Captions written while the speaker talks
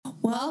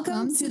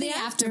Welcome to the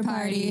after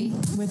party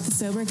with the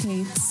Sober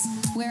Kates,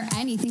 where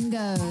anything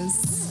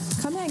goes.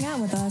 Come hang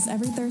out with us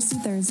every Thirsty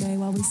Thursday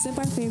while we sip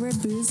our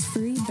favorite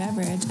booze-free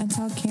beverage and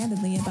talk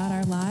candidly about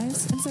our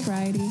lives and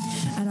sobriety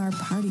and our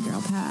party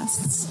girl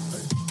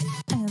pasts.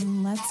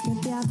 And let's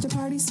get the after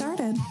party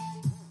started.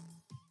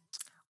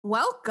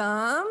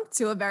 Welcome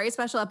to a very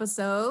special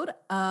episode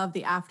of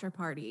the After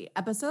Party,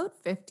 episode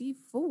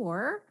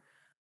 54,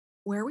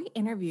 where we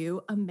interview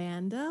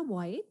Amanda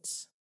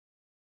White.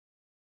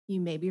 You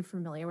may be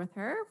familiar with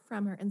her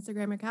from her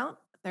Instagram account,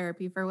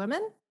 Therapy for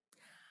Women.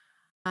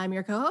 I'm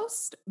your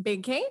co-host,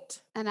 Big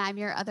Kate. And I'm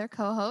your other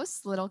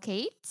co-host, Little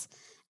Kate.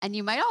 And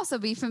you might also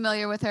be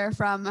familiar with her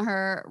from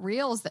her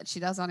reels that she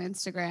does on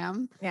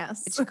Instagram.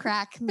 Yes. Which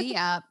crack me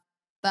up.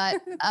 But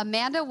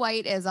Amanda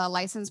White is a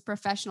licensed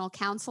professional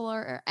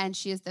counselor, and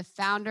she is the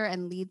founder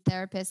and lead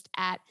therapist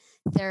at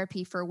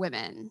Therapy for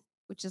Women,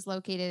 which is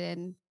located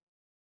in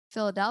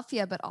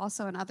Philadelphia, but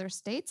also in other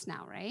states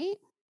now, right?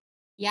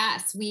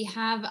 Yes, we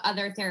have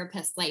other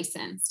therapists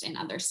licensed in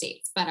other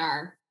states, but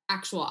our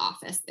actual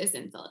office is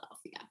in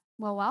Philadelphia.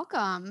 Well,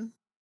 welcome.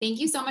 Thank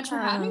you so much for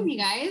having me,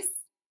 guys.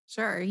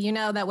 Sure. You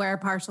know that we're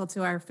partial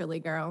to our Philly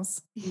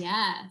girls.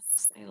 Yes,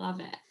 I love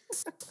it.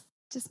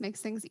 Just makes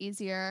things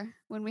easier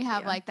when we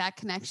have like that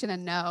connection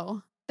and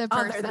know the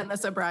person. Other than the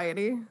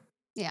sobriety.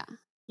 Yeah.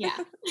 Yeah.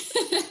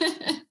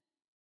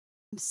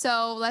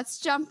 So let's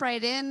jump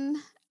right in.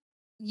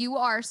 You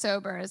are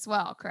sober as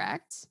well,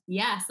 correct?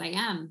 Yes, I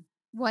am.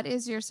 What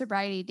is your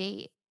sobriety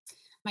date?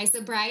 My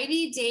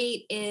sobriety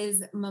date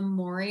is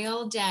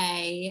Memorial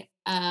Day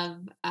of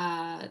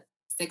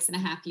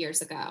 6.5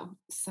 years ago.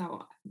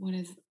 So what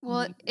is...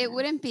 Well, it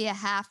wouldn't be a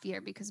half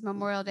year because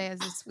Memorial Day is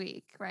this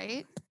week,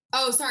 right?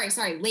 Oh, sorry.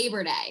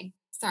 Labor Day.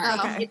 Sorry.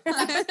 Okay.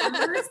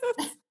 Sorry.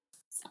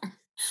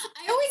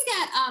 I always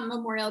get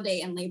Memorial Day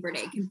and Labor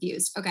Day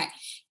confused. Okay.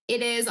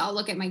 It is, I'll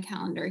look at my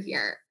calendar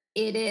here.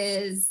 It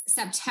is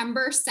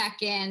September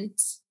 2nd.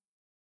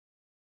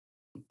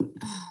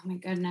 Oh my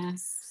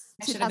goodness.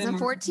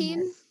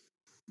 2014?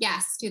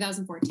 Yes,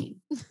 2014.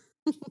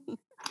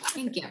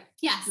 Thank you.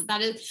 Yes,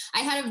 that is, I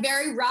had a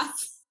very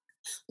rough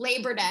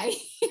Labor Day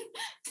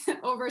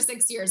over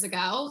 6 years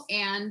ago,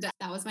 and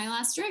that was my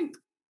last drink.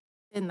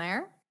 In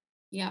there?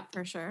 Yeah,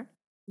 for sure.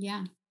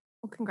 Yeah.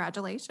 Well,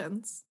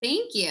 congratulations.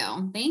 Thank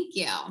you. Thank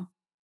you.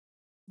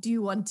 Do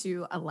you want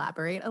to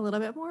elaborate a little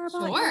bit more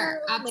about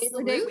your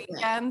Labor Day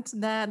weekend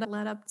that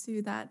led up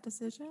to that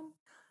decision?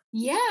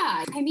 Yeah.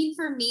 I mean,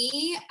 for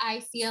me, I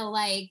feel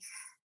like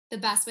the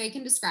best way I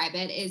can describe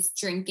it is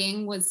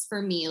drinking was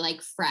for me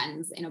like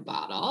friends in a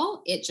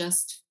bottle. It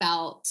just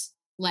felt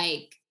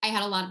like I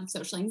had a lot of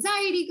social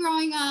anxiety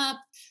growing up.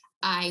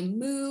 I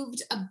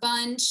moved a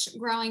bunch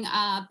growing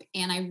up,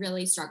 and I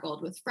really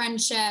struggled with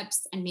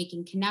friendships and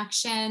making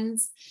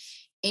connections.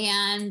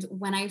 And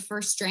when I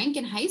first drank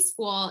in high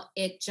school,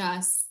 it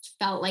just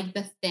felt like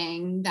the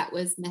thing that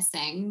was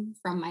missing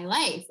from my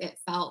life. It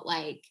felt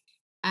like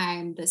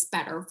I'm this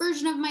better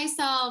version of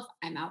myself.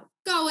 I'm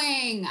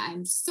outgoing,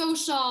 I'm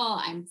social,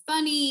 I'm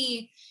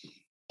funny.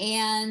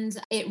 And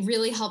it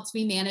really helped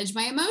me manage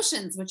my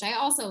emotions, which I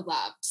also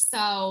loved.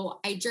 So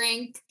I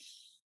drank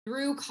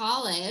through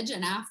college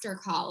and after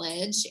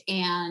college.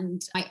 And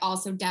I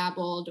also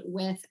dabbled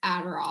with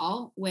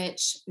Adderall,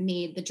 which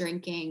made the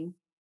drinking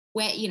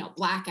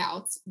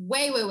blackouts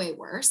way, way, way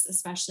worse,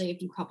 especially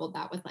if you coupled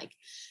that with like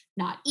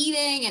not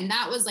eating. And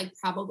that was like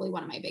probably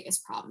one of my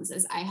biggest problems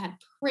is I had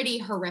pretty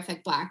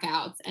horrific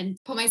blackouts and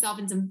put myself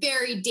in some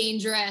very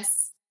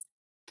dangerous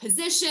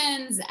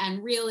positions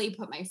and really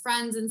put my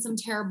friends in some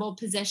terrible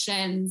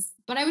positions.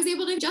 But I was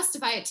able to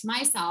justify it to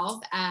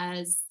myself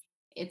as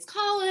it's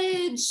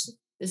college.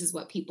 This is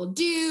what people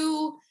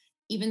do.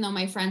 Even though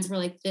my friends were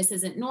like, this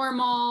isn't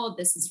normal.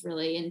 This is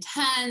really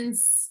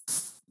intense.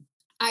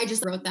 I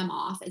just wrote them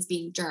off as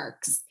being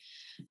jerks,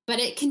 but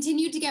it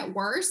continued to get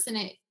worse. And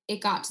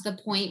it got to the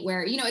point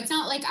where, it's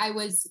not like I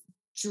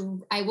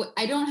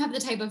don't have the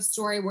type of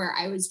story where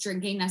I was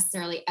drinking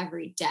necessarily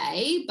every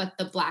day, but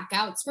the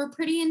blackouts were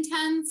pretty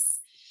intense.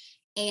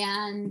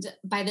 And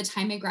by the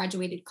time I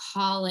graduated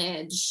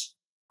college,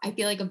 I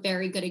feel like a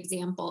very good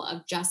example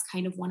of just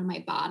kind of one of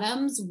my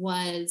bottoms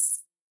was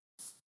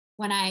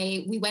when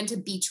we went to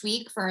Beach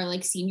Week for our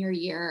like senior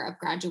year of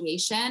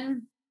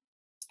graduation.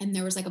 And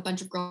there was like a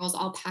bunch of girls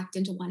all packed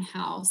into one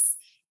house,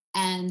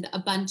 and a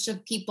bunch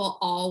of people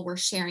all were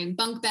sharing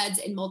bunk beds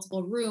in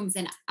multiple rooms.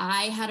 And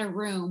I had a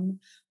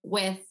room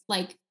with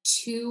like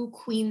 2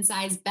 queen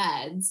size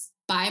beds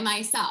by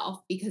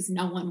myself because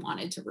no one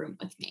wanted to room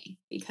with me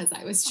because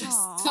I was just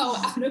so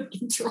out of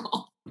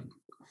control.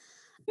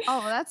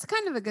 Oh, that's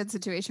kind of a good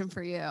situation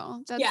for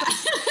you.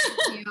 That's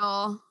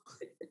ideal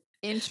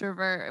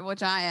introvert,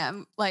 which I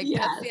am. Like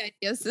that's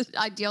the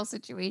ideal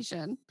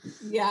situation.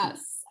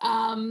 Yes.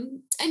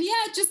 And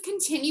it just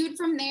continued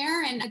from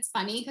there. And it's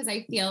funny because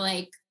I feel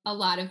like a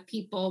lot of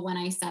people, when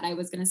I said I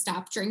was going to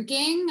stop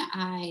drinking,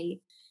 I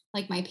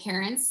like my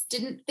parents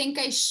didn't think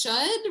I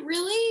should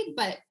really,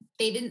 but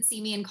they didn't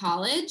see me in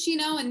college,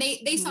 and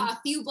they saw a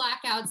few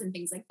blackouts and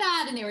things like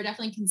that. And they were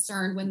definitely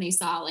concerned when they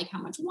saw like how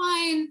much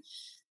wine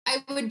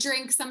I would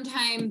drink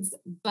sometimes,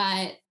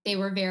 but they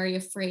were very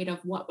afraid of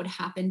what would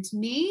happen to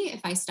me if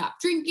I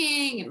stopped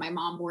drinking. And my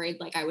mom worried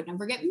like I would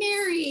never get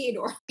married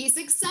or be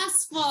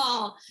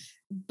successful.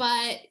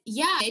 But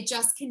yeah, it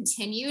just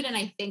continued. And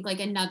I think like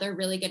another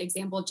really good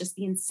example of just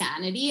the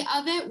insanity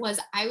of it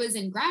was I was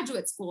in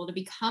graduate school to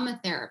become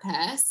a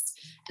therapist,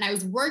 and I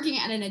was working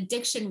at an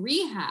addiction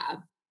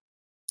rehab.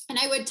 And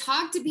I would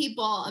talk to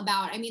people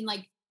about,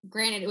 like,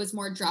 granted, it was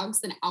more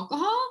drugs than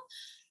alcohol.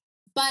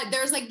 But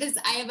there's like this,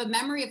 I have a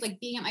memory of like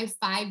being at my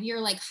 5-year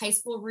like high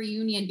school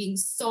reunion, being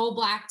so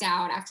blacked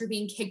out after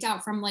being kicked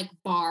out from like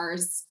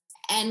bars,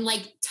 and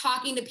like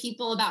talking to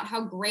people about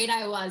how great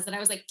I was, that I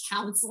was like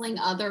counseling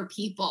other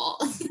people,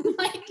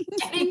 like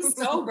getting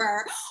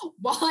sober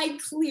while I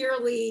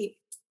clearly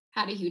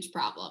had a huge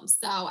problem.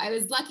 So I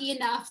was lucky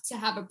enough to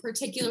have a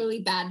particularly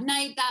bad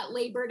night that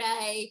Labor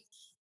Day,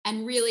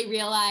 and really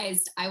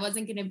realized I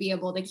wasn't going to be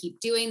able to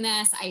keep doing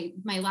this.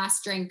 My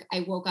last drink,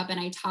 I woke up and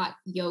I taught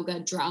yoga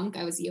drunk.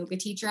 I was a yoga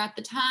teacher at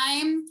the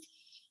time.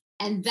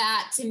 And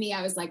that to me,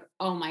 I was like,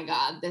 oh my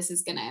God, this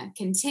is going to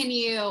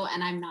continue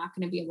and I'm not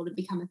going to be able to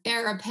become a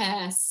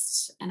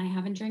therapist. And I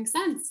haven't drank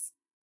since.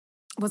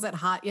 Was it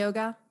hot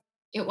yoga?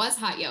 It was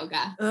hot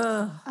yoga.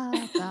 Ugh.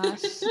 Oh gosh.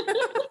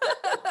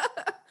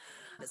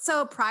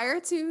 So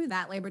prior to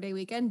that Labor Day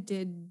weekend,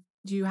 did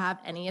you have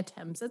any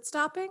attempts at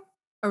stopping?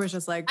 Or was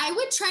just like, I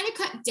would try to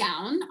cut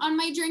down on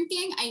my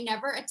drinking. I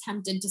never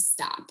attempted to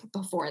stop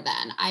before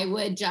then. I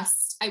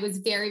was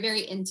very,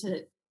 very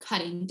into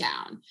cutting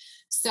down.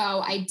 So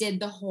I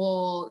did the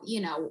whole,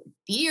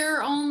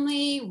 beer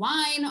only,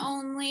 wine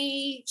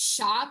only,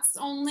 shots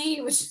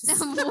only, which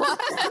is I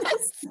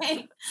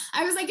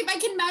was like, if I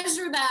can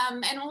measure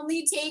them and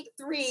only take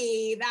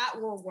 3, that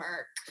will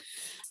work.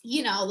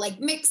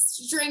 Like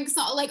mixed drinks,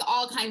 like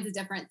all kinds of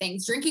different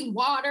things, drinking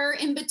water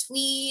in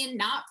between,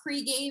 not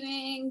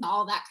pre-gaming,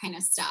 all that kind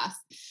of stuff.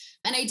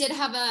 And I did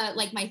have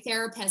my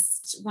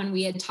therapist, when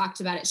we had talked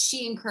about it,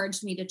 she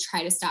encouraged me to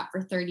try to stop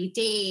for 30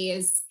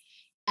 days.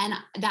 And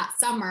that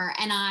summer,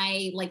 and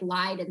I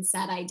lied and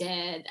said I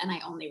did. And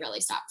I only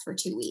really stopped for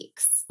 2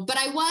 weeks, but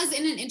I was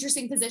in an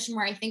interesting position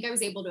where I think I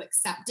was able to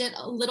accept it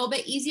a little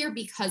bit easier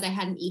because I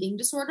had an eating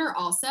disorder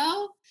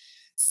also.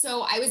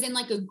 So I was in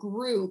a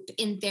group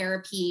in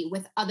therapy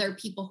with other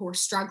people who were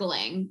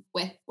struggling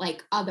with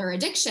other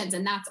addictions.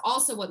 And that's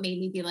also what made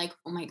me be like,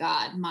 oh my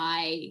God,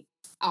 my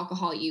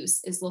alcohol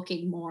use is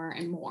looking more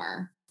and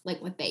more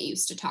like what they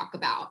used to talk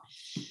about.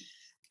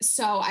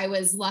 So I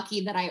was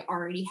lucky that I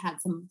already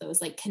had some of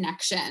those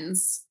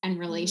connections and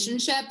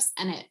relationships.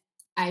 And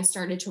I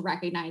started to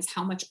recognize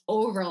how much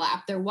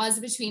overlap there was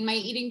between my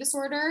eating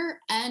disorder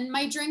and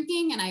my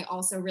drinking. And I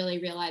also really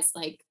realized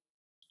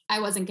I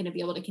wasn't going to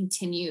be able to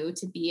continue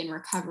to be in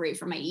recovery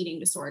from my eating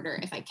disorder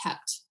if I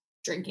kept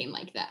drinking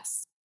like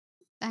this.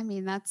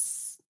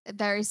 That's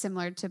very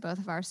similar to both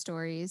of our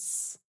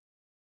stories,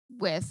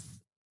 with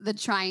the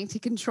trying to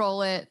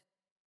control it,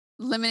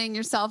 limiting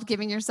yourself,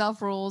 giving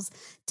yourself rules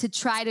to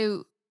try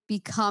to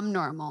become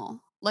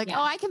normal. Oh,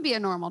 I can be a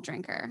normal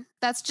drinker.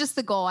 That's just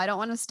the goal. I don't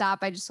want to stop.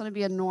 I just want to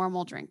be a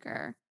normal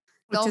drinker.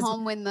 Go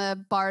home when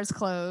the bars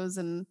close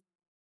and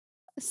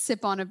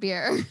sip on a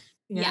beer.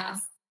 Yeah.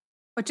 Yes.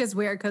 Which is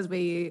weird because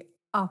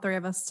all 3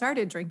 of us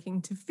started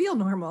drinking to feel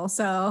normal.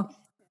 So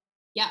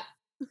yeah.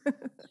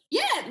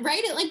 Yeah,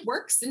 right. It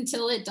works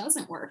until it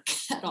doesn't work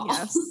at all.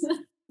 Yes.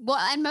 Well,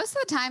 and most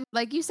of the time,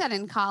 like you said,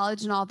 in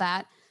college and all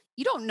that,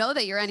 you don't know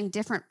that you're any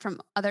different from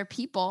other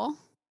people.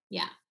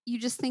 Yeah. You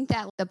just think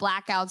that the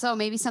blackouts, oh,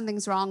 maybe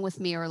something's wrong with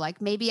me, or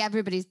maybe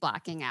everybody's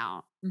blacking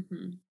out.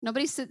 Mm-hmm.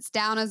 Nobody sits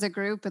down as a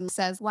group and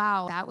says,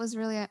 wow, that was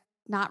really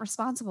not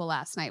responsible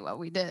last night, what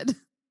we did.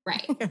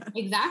 Right.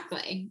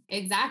 Exactly.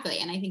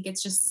 And I think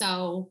it's just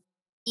so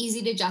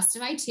easy to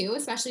justify too,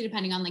 especially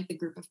depending on the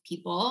group of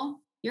people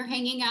you're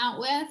hanging out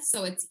with.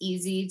 So it's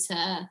easy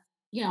to,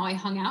 I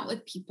hung out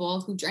with people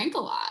who drank a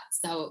lot.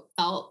 So it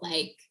felt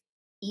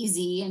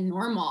easy and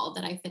normal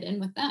that I fit in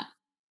with them.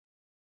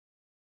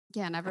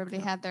 Yeah. And everybody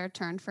had their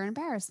turn for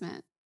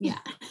embarrassment. Yeah,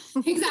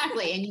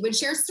 exactly. And you would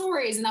share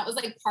stories, and that was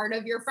part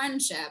of your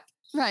friendship.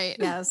 Right.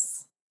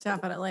 Yes,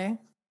 definitely.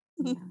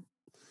 Yeah.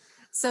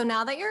 So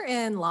now that you're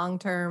in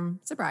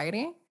long-term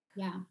sobriety,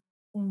 yeah,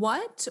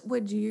 what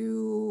would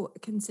you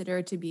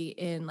consider to be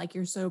in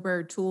your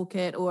sober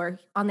toolkit, or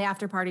on the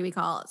after party, we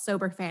call it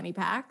sober fanny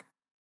pack?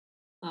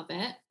 Love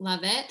it.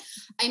 Love it.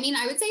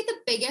 I would say the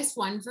biggest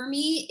one for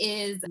me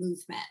is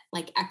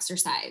movement,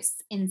 exercise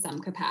in some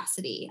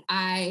capacity.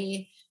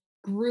 I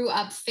grew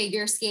up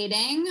figure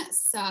skating,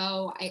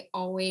 so I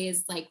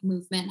always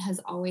movement has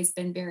always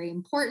been very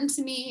important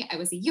to me. I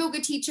was a yoga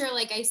teacher,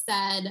 like I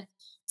said.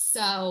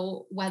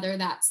 So whether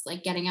that's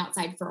getting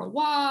outside for a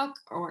walk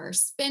or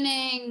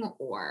spinning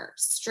or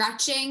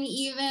stretching,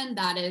 even,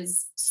 that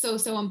is so,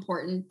 so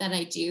important that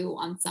I do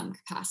on some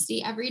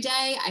capacity every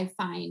day. I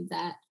find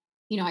that,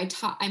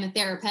 I'm a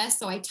therapist,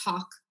 so I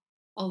talk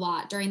a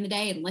lot during the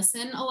day and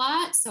listen a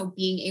lot. So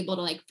being able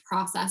to like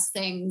process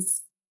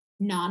things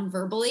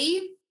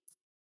non-verbally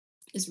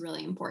is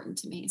really important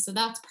to me. So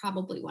that's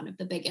probably one of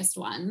the biggest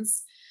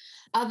ones.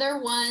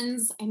 Other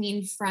ones, I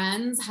mean,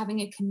 friends, having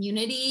a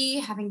community,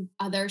 having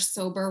other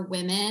sober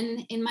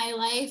women in my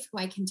life who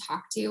I can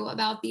talk to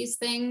about these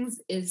things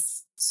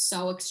is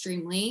so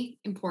extremely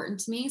important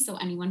to me. So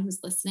anyone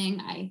who's listening,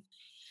 I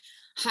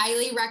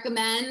highly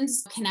recommend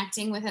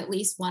connecting with at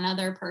least one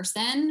other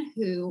person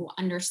who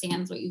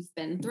understands what you've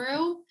been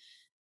through.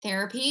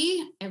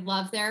 Therapy. I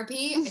love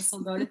therapy. I still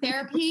go to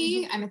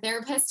therapy. I'm a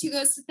therapist who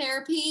goes to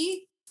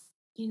therapy.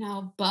 You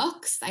know,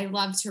 books. I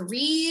love to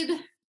read.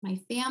 My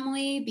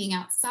family, being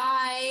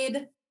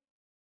outside,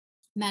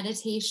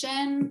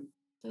 meditation.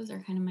 Those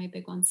are kind of my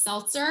big ones.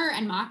 Seltzer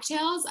and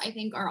mocktails, I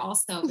think, are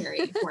also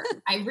very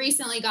important. I've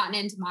recently gotten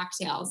into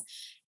mocktails,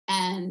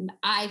 and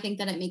I think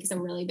that it makes a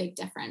really big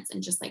difference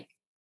in just like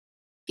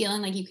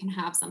feeling like you can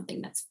have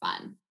something that's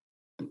fun.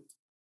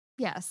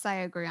 Yes, I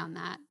agree on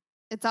that.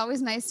 It's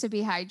always nice to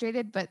be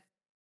hydrated, but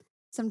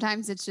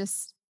sometimes it's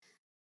just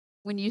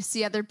when you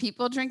see other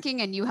people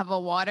drinking and you have a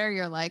water,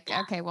 you're like,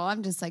 okay, well,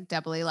 I'm just like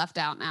doubly left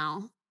out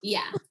now.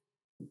 Yeah,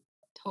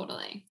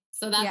 totally.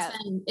 So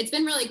it's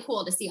been really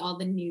cool to see all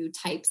the new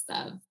types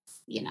of,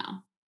 you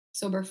know,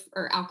 sober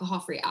or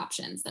alcohol-free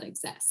options that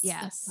exist.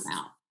 Yes. That come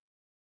out.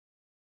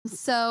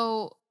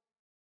 So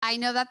I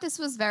know that this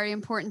was very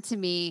important to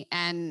me,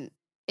 and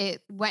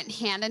it went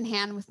hand in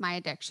hand with my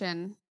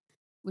addiction,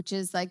 which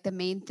is like the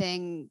main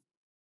thing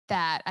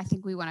that I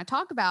think we want to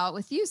talk about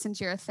with you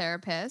since you're a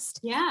therapist.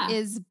 Yeah.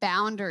 Is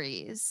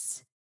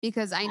boundaries.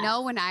 Because I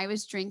know when I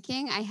was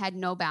drinking, I had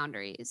no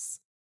boundaries.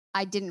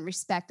 I didn't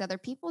respect other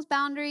people's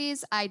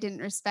boundaries. I didn't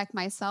respect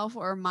myself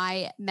or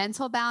my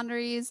mental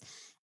boundaries.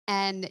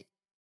 And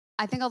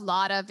I think a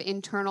lot of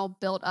internal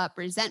built up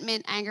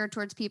resentment, anger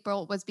towards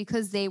people was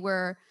because they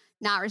were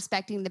not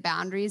respecting the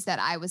boundaries that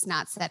I was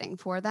not setting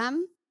for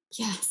them.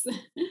 Yes.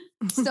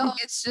 So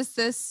it's just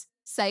this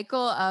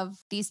cycle of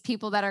these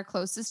people that are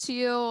closest to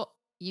you.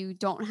 You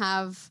don't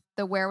have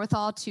the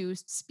wherewithal to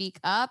speak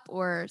up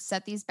or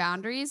set these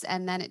boundaries.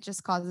 And then it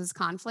just causes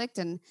conflict.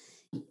 And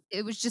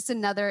it was just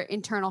another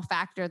internal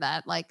factor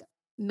that like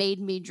made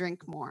me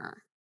drink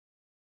more.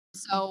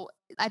 So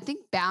I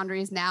think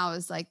boundaries now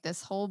is like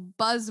this whole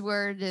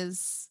buzzword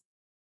is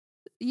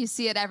you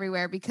see it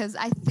everywhere because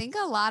I think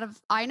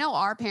I know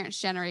our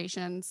parents'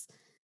 generations,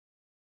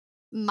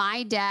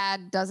 my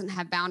dad doesn't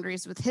have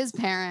boundaries with his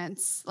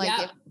parents.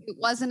 Like it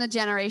wasn't a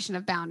generation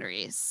of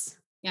boundaries.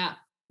 Yeah.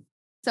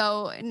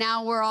 So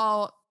now we're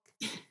all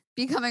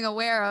becoming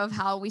aware of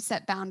how we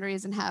set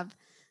boundaries and have,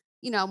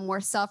 you know, more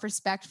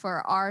self-respect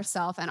for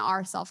ourself and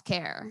our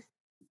self-care.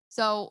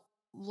 So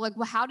like,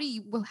 how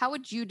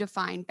would you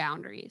define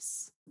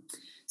boundaries?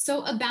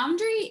 So a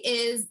boundary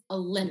is a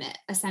limit,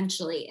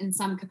 essentially, in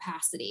some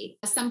capacity.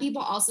 Some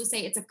people also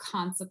say it's a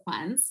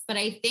consequence, but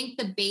I think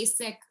the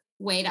basic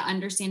way to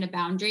understand a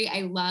boundary,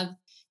 I love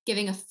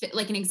giving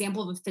an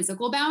example of a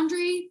physical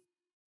boundary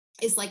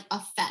is like a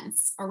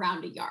fence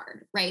around a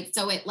yard, right?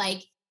 So it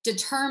like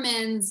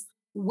determines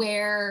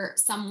where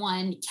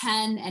someone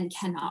can and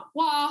cannot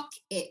walk.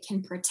 It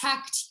can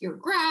protect your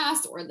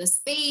grass or the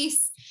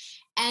space.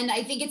 And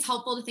I think it's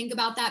helpful to think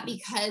about that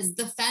because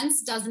the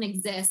fence doesn't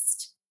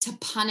exist to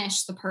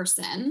punish the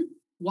person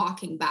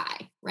walking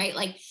by, right?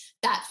 Like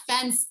that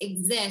fence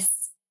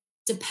exists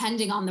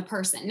depending on the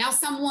person. Now,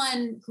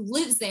 someone who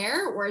lives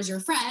there or is your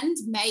friend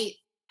might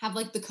have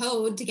like the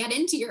code to get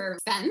into your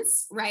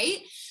fence, right?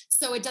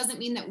 So it doesn't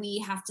mean that we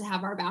have to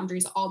have our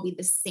boundaries all be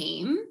the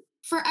same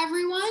for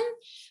everyone.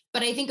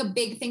 But I think a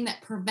big thing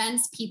that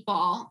prevents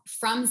people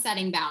from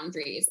setting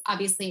boundaries,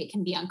 obviously it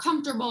can be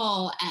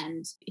uncomfortable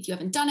and if you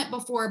haven't done it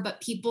before, but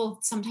people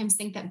sometimes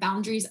think that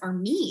boundaries are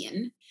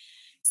mean.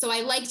 So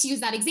I like to use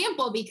that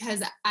example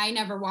because I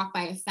never walk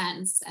by a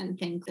fence and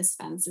think this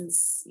fence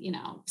is, you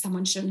know,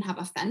 someone shouldn't have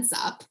a fence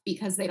up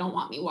because they don't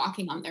want me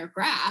walking on their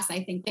grass.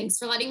 I think thanks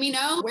for letting me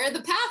know where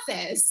the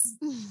path is.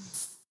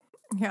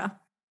 Yeah.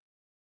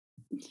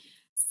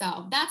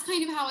 So that's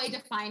kind of how I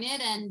define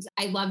it. And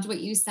I loved what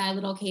you said,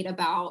 little Kate,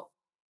 about,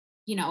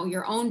 you know,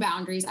 your own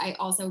boundaries. I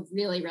also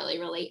really, really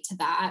relate to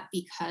that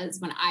because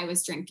when I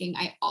was drinking,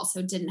 I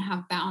also didn't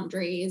have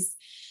boundaries.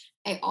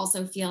 I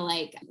also feel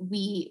like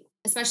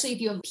especially if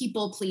you have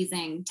people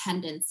pleasing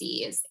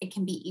tendencies, it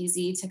can be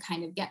easy to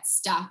kind of get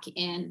stuck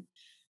in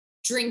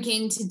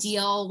drinking to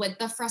deal with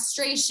the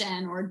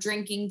frustration or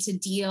drinking to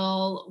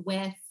deal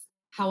with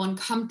how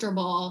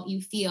uncomfortable you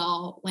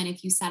feel when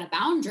if you set a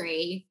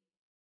boundary,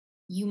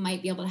 you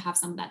might be able to have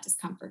some of that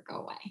discomfort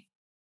go away.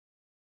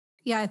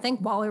 Yeah, I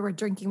think while we were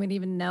drinking, we didn't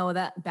even know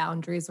that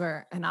boundaries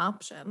were an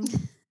option.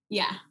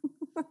 Yeah.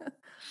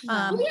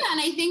 And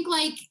I think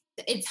like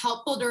it's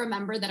helpful to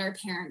remember that our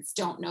parents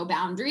don't know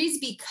boundaries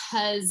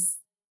because,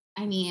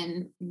 I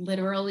mean,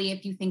 literally,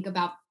 if you think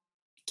about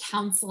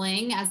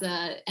counseling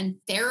and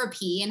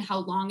therapy and how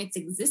long it's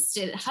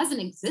existed, it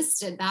hasn't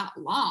existed that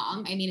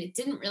long. I mean, it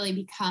didn't really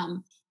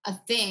become a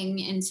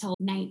thing until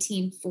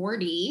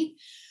 1940.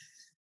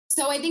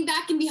 So I think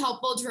that can be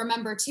helpful to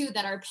remember too,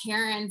 that our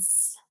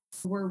parents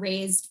were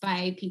raised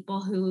by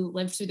people who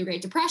lived through the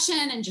Great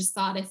Depression and just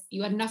thought if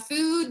you had enough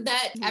food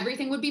that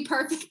everything would be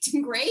perfect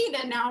and great.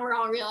 And now we're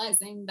all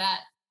realizing that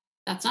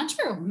that's not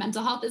true.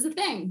 Mental health is a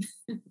thing.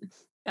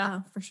 Yeah,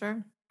 for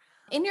sure.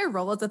 In your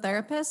role as a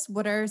therapist,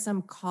 what are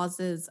some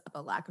causes of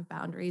a lack of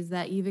boundaries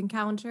that you've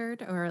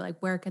encountered, or like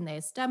where can they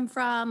stem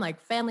from?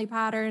 Like family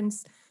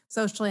patterns,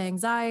 social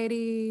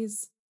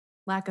anxieties,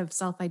 lack of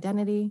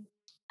self-identity?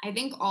 I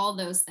think all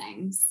those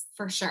things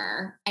for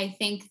sure. I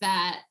think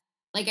that,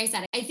 like I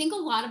said, I think a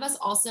lot of us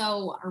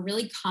also are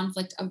really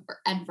conflict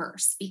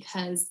adverse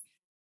because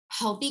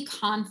healthy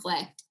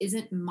conflict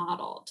isn't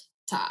modeled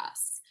to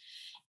us.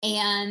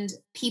 And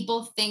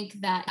people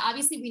think that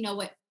obviously we know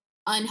what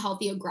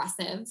unhealthy,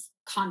 aggressive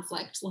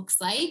conflict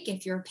looks like.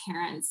 If your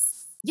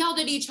parents yelled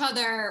at each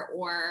other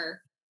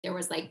or there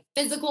was like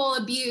physical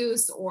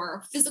abuse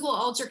or physical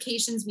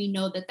altercations, we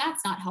know that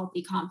that's not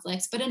healthy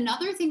conflict. But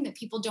another thing that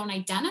people don't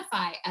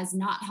identify as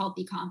not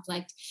healthy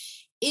conflict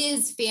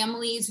is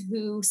families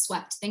who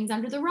swept things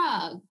under the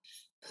rug,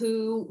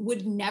 who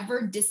would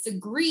never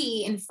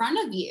disagree in front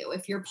of you.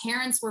 If your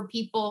parents were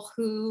people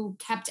who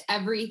kept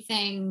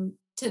everything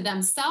to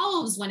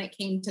themselves when it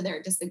came to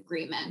their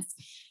disagreements,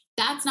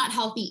 that's not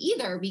healthy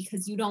either,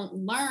 because you don't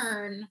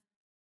learn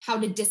how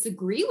to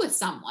disagree with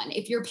someone.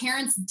 If your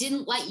parents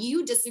didn't let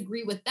you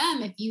disagree with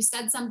them, if you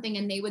said something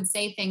and they would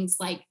say things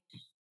like,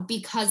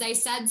 because I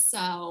said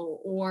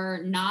so,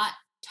 or not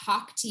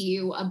talk to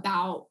you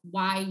about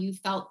why you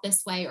felt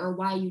this way or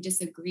why you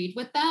disagreed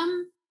with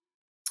them,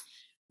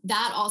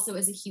 that also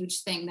is a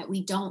huge thing that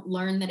we don't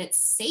learn, that it's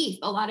safe.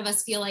 A lot of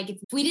us feel like if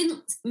we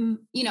didn't,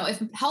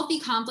 if healthy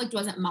conflict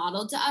wasn't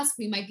modeled to us,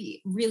 we might be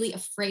really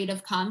afraid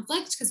of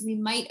conflict because we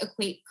might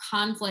equate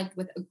conflict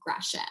with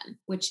aggression,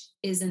 which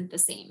isn't the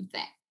same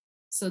thing.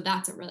 So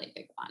that's a really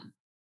big one.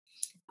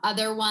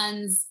 Other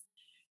ones,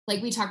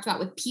 like we talked about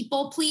with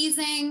people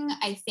pleasing,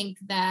 I think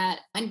that,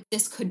 and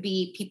this could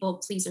be,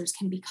 people pleasers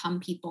can become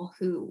people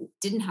who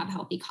didn't have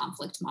healthy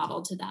conflict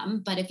modeled to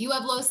them. But if you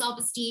have low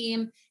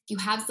self-esteem, if you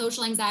have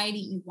social anxiety,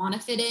 you want to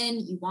fit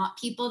in, you want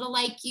people to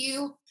like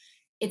you,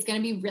 it's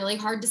going to be really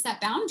hard to set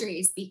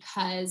boundaries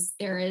because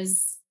there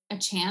is a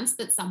chance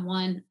that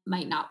someone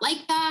might not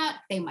like that.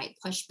 They might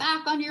push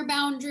back on your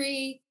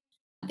boundary.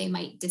 They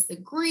might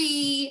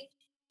disagree.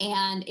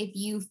 And if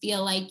you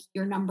feel like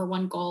your number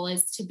one goal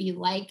is to be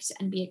liked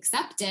and be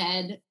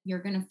accepted,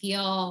 you're going to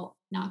feel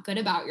not good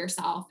about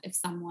yourself if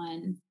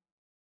someone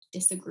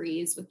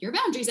disagrees with your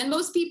boundaries. And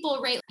most people,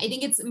 right? I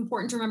think it's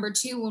important to remember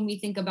too, when we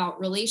think about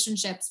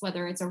relationships,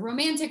 whether it's a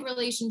romantic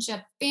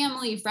relationship,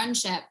 family,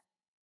 friendship,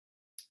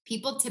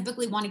 people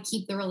typically want to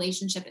keep the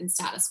relationship in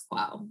status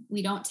quo.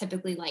 We don't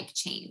typically like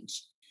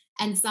change.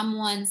 And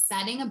someone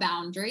setting a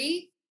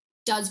boundary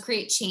does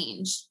create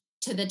change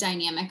to the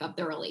dynamic of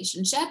the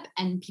relationship,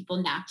 and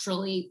people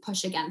naturally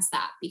push against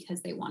that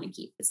because they want to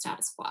keep the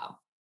status quo.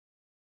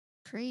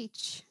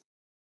 Preach.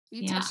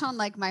 You touched on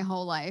like my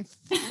whole life.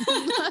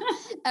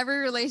 Every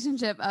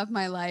relationship of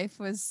my life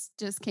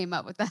just came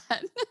up with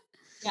that.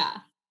 Yeah.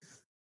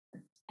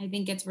 I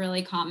think it's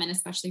really common,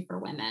 especially for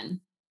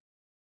women.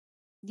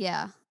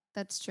 Yeah,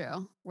 that's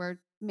true. We're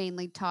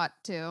mainly taught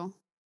to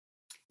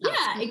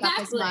not speak up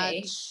as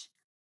much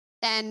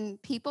and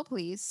people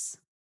please.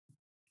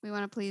 We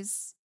want to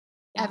please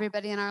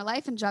everybody in our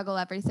life and juggle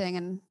everything,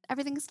 and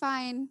everything's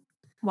fine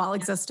while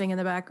existing in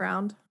the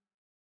background.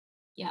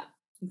 Yeah,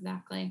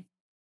 exactly.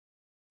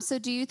 So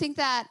do you think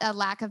that a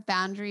lack of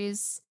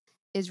boundaries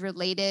is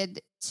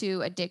related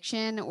to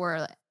addiction,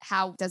 or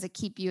how does it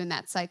keep you in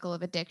that cycle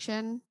of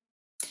addiction?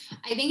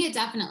 I think it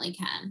definitely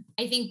can.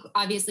 I think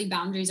obviously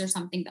boundaries are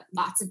something that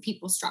lots of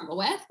people struggle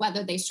with,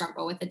 whether they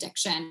struggle with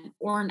addiction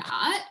or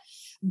not.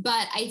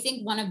 But I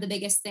think one of the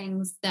biggest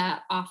things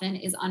that often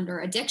is under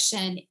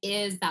addiction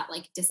is that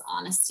like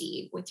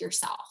dishonesty with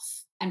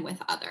yourself and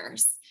with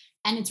others.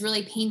 And it's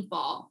really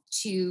painful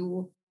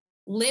to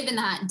live in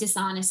that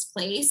dishonest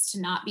place,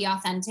 to not be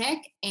authentic.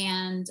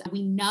 And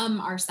we numb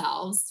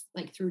ourselves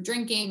like through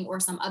drinking or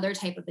some other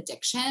type of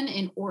addiction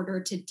in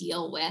order to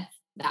deal with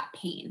that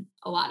pain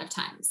a lot of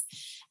times.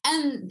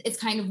 And it's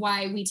kind of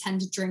why we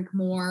tend to drink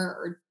more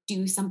or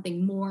do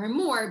something more and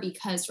more,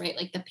 because, right,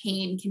 like the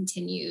pain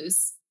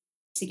continues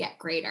to get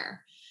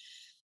greater.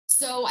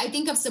 So I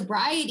think of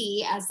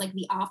sobriety as like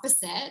the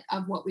opposite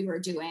of what we were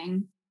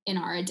doing in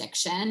our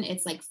addiction.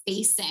 It's like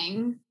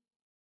facing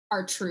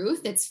our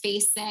truth. It's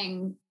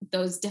facing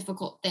those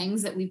difficult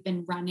things that we've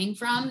been running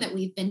from, that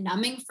we've been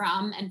numbing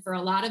from. And for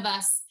a lot of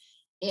us,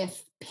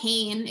 if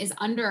pain is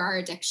under our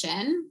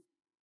addiction,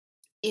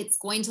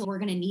 we're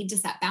going to need to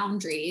set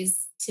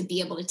boundaries to be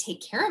able to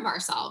take care of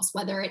ourselves,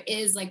 whether it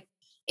is like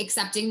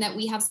accepting that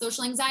we have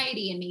social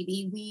anxiety and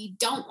maybe we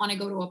don't want to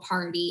go to a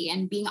party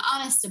and being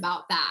honest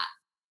about that,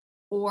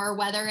 or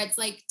whether it's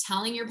like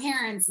telling your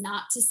parents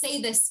not to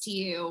say this to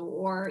you,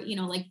 or,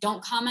 like,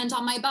 don't comment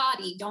on my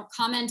body, don't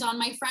comment on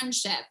my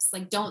friendships,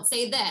 like, don't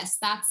say this.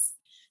 That's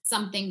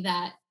something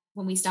that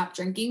when we stop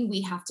drinking,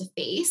 we have to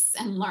face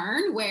and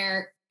learn,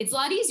 where it's a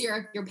lot easier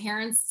if your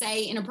parents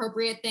say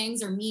inappropriate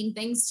things or mean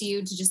things to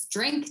you to just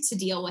drink to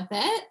deal with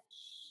it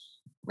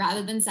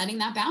rather than setting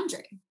that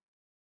boundary.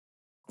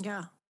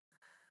 Yeah.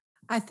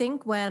 I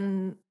think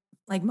when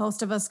like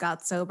most of us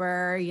got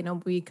sober,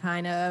 we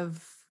kind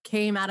of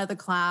came out of the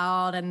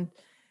cloud and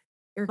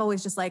you're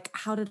always just like,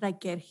 how did I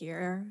get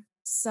here?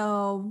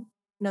 So,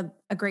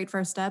 a great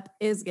first step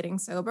is getting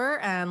sober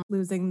and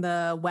losing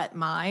the wet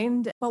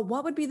mind. But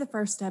what would be the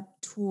first step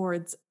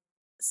towards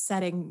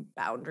setting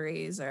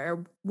boundaries,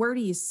 or where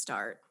do you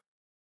start?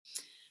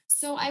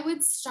 So I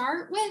would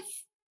start with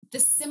the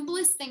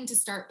simplest thing to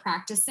start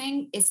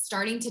practicing is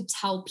starting to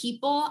tell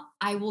people,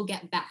 I will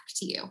get back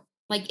to you.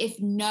 Like if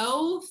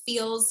no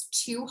feels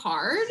too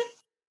hard,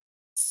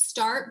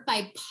 start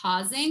by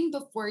pausing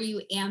before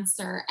you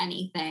answer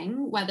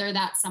anything, whether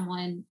that's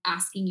someone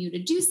asking you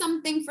to do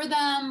something for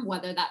them,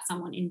 whether that's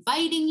someone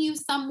inviting you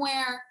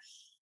somewhere.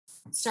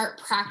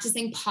 Start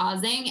practicing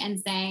pausing and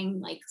saying,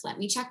 like, let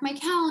me check my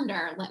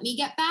calendar. Let me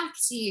get back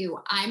to you.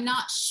 I'm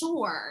not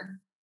sure.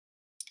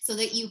 So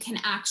that you can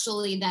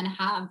actually then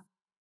have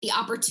the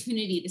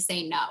opportunity to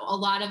say no. A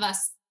lot of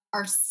us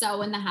are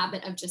so in the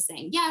habit of just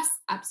saying, yes,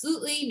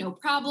 absolutely, no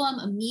problem,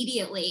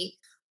 immediately.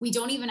 We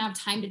don't even have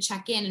time to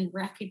check in and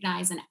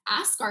recognize and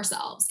ask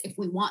ourselves if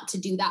we want to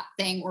do that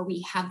thing or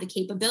we have the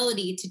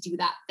capability to do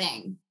that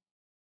thing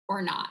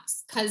or not.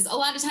 Because a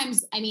lot of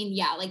times,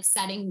 like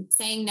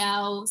saying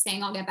no,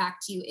 saying I'll get back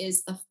to you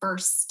is the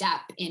first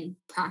step in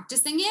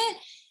practicing it.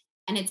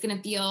 And it's going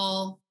to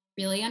feel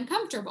really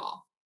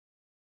uncomfortable.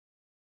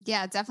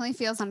 Yeah, it definitely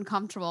feels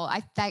uncomfortable.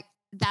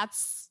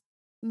 That's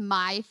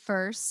my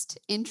first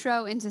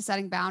intro into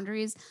setting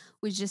boundaries,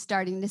 was just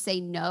starting to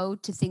say no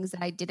to things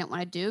that I didn't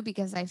want to do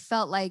because I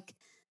felt like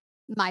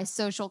my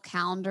social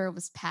calendar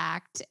was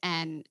packed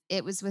and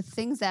it was with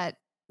things that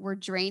were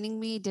draining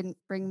me, didn't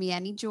bring me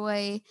any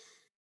joy.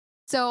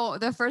 So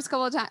the first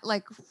couple of times,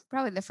 like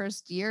probably the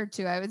first year or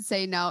two, I would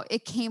say no.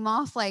 It came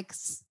off like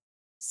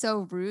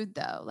so rude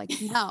though. Like,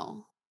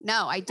 no,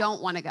 I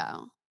don't want to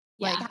go.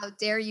 Like, Yeah. how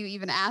dare you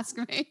even ask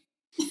me?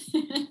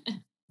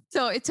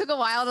 So it took a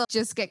while to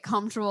just get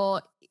comfortable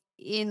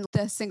in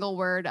the single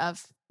word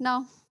of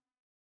no.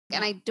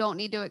 And I don't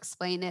need to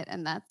explain it.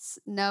 And that's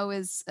no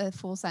is a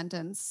full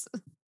sentence.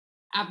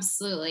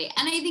 Absolutely.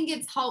 And I think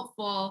it's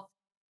helpful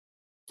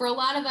for a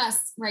lot of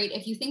us, right?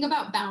 If you think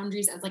about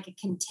boundaries as like a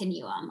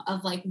continuum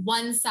of like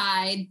one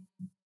side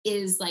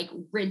is like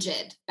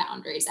rigid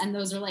boundaries, and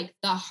those are like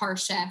the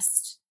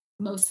harshest,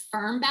 most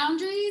firm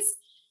boundaries.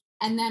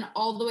 And then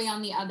all the way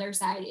on the other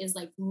side is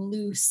like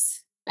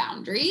loose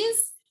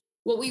boundaries.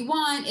 What we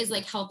want is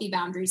like healthy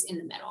boundaries in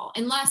the middle.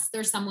 Unless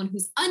there's someone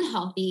who's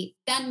unhealthy,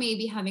 then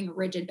maybe having a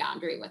rigid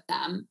boundary with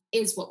them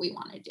is what we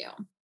want to do.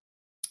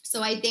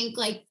 So I think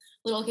like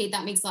little Kate,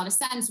 that makes a lot of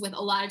sense. With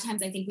a lot of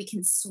times, I think we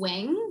can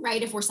swing,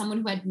 right? If we're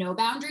someone who had no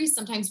boundaries,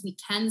 sometimes we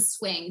can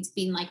swing to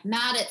being like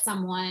mad at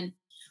someone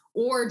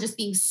or just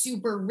being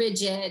super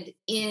rigid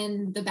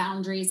in the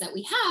boundaries that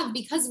we have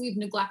because we've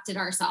neglected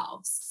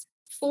ourselves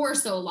for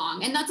so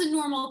long. And that's a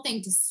normal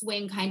thing to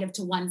swing kind of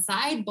to one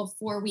side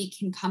before we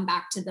can come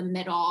back to the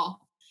middle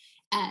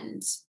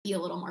and be a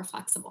little more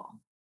flexible.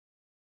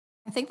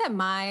 I think that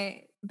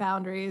my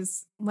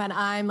boundaries, when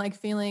I'm like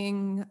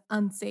feeling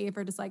unsafe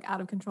or just like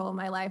out of control of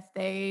my life,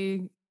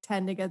 they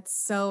tend to get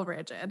so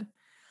rigid.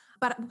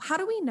 But how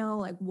do we know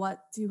like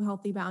what do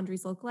healthy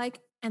boundaries look like?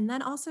 And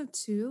then also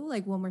too,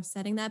 like when we're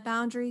setting that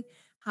boundary,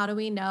 how do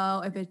we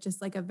know if it's just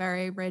like a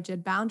very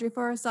rigid boundary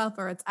for ourselves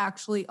or it's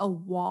actually a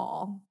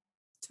wall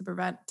to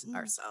prevent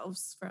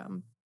ourselves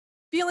from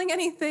feeling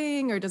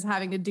anything or just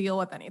having to deal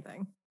with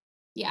anything?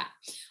 Yeah.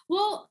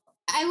 Well,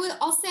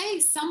 I'll say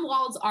some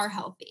walls are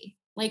healthy.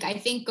 Like I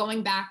think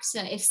going back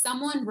to if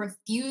someone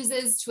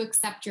refuses to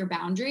accept your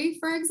boundary,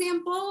 for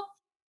example,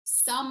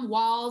 some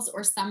walls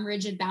or some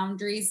rigid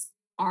boundaries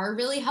are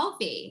really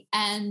healthy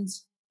and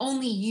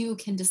only you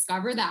can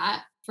discover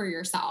that for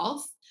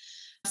yourself.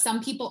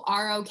 Some people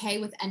are okay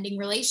with ending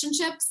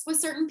relationships with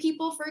certain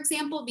people, for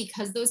example,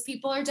 because those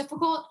people are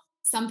difficult.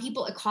 Some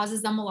people, it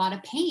causes them a lot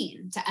of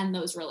pain to end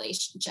those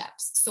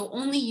relationships. So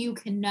only you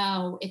can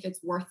know if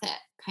it's worth it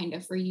kind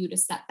of for you to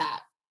set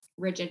that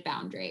rigid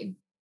boundary.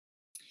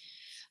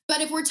 But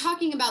if we're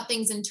talking about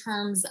things in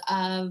terms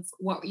of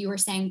what you were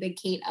saying, Big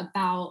Kate,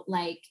 about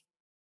like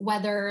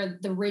whether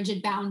the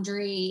rigid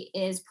boundary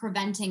is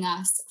preventing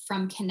us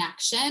from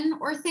connection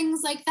or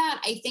things like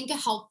that, I think a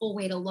helpful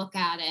way to look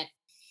at it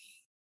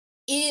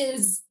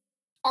is,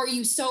 are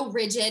you so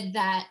rigid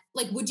that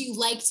like, would you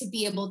like to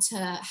be able to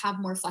have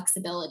more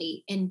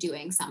flexibility in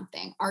doing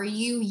something? Are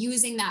you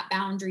using that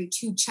boundary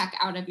to check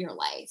out of your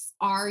life?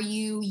 Are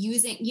you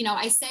using,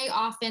 I say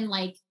often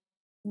like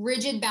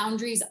rigid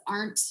boundaries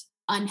aren't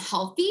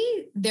unhealthy.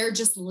 They're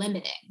just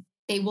limiting.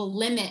 They will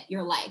limit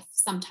your life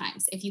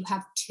sometimes if you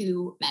have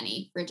too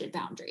many rigid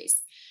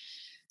boundaries.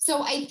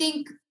 So I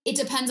think it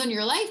depends on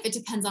your life. It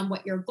depends on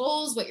what your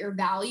goals, what your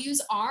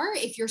values are.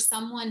 If you're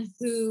someone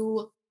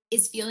who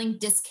is feeling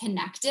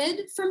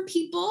disconnected from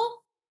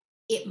people,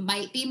 it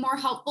might be more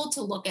helpful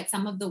to look at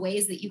some of the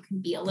ways that you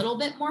can be a little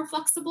bit more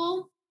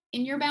flexible.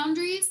 in your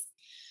boundaries.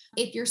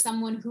 If you're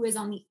someone who is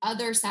on the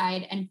other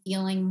side and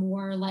feeling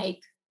more like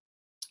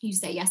you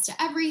say yes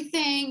to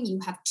everything, you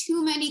have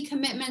too many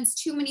commitments,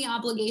 too many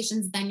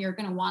obligations, then you're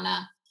going to want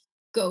to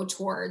go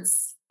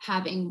towards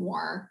having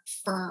more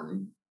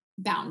firm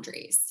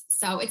boundaries.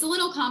 So it's a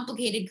little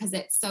complicated because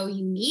it's so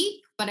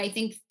unique, but I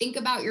think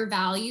about your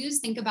values,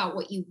 think about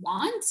what you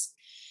want,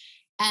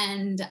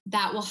 and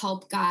that will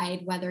help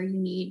guide whether you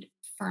need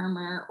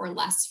firmer or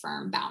less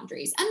firm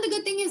boundaries. And the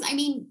good thing is, I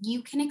mean,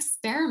 you can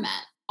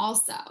experiment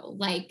also.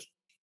 Like,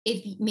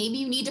 if maybe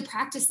you need to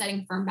practice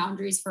setting firm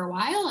boundaries for a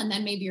while, and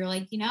then maybe you're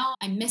like,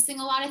 I'm missing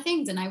a lot of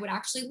things and I would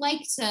actually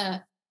like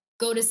to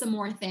go to some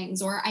more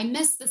things, or I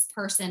miss this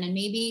person and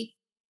maybe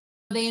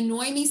they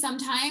annoy me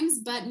sometimes,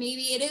 but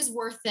maybe it is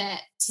worth it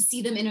to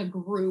see them in a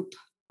group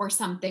or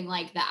something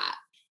like that.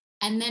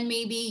 And then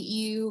maybe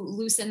you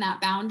loosen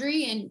that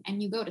boundary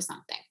and you go to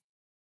something.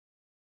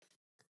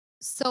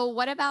 So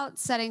what about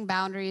setting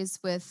boundaries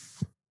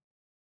with,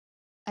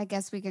 I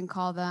guess we can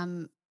call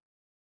them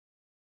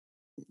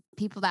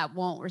people that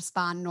won't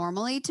respond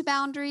normally to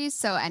boundaries?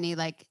 So any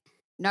like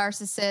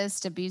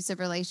narcissist, abusive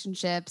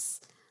relationships,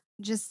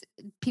 just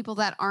people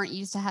that aren't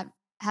used to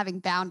having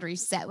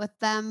boundaries set with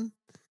them.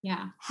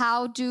 Yeah.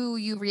 How do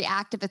you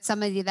react if it's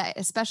somebody that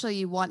especially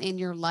you want in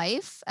your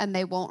life and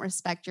they won't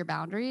respect your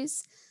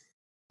boundaries?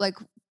 Like,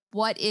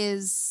 what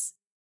is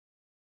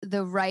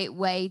the right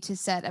way to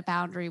set a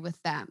boundary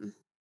with them?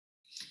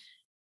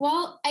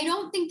 Well, I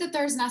don't think that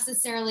there's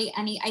necessarily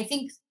I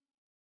think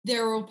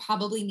there will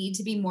probably need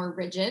to be more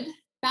rigid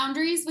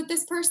boundaries with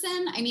this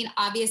person. I mean,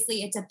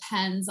 obviously it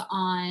depends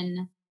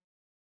on,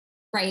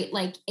 right?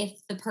 Like if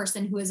the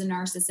person who is a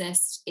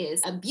narcissist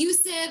is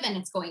abusive and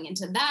it's going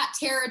into that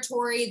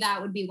territory,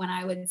 that would be when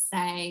I would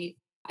say,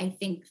 I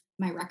think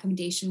my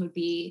recommendation would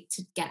be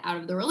to get out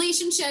of the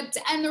relationship,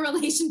 to end the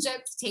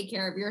relationship, to take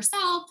care of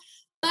yourself.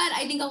 But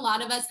I think a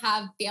lot of us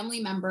have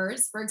family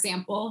members, for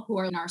example, who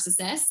are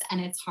narcissists,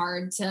 and it's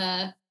hard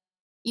to,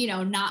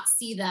 not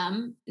see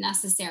them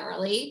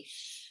necessarily.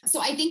 So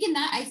I think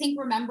I think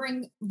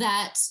remembering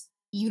that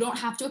you don't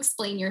have to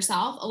explain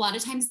yourself. A lot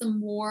of times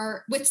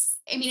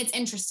it's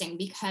interesting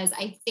because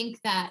I think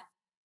that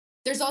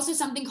there's also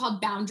something called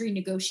boundary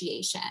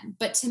negotiation.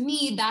 But to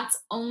me, that's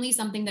only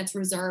something that's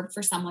reserved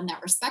for someone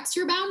that respects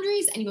your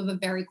boundaries and you have a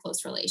very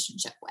close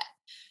relationship with.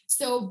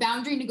 So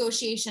boundary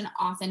negotiation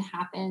often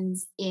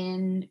happens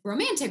in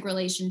romantic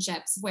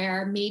relationships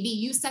where maybe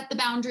you set the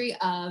boundary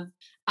of,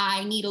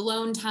 I need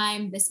alone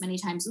time this many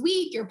times a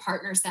week. Your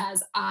partner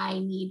says, I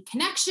need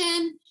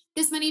connection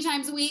this many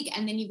times a week.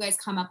 And then you guys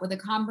come up with a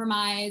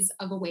compromise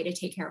of a way to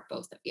take care of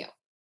both of you.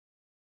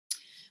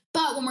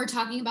 But when we're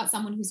talking about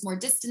someone who's more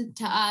distant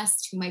to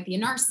us, who might be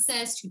a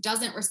narcissist, who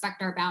doesn't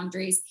respect our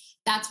boundaries,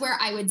 that's where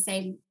I would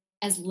say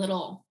as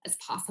little as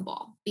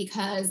possible,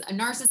 because a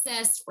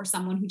narcissist or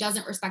someone who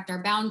doesn't respect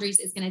our boundaries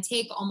is going to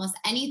take almost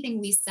anything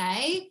we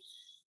say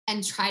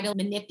and try to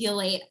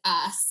manipulate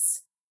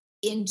us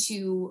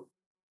into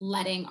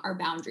letting our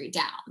boundary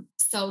down.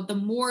 So the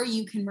more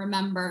you can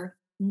remember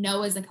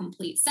no as a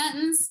complete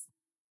sentence.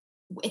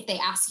 If they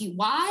ask you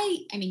why,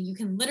 you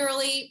can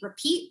literally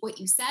repeat what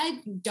you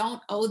said. You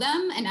don't owe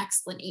them an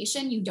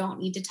explanation. You don't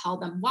need to tell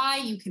them why.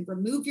 You can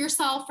remove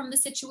yourself from the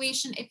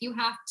situation if you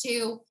have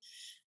to.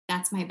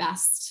 That's my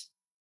best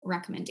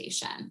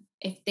recommendation.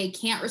 If they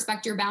can't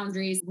respect your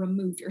boundaries,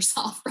 remove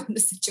yourself from the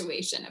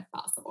situation if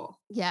possible.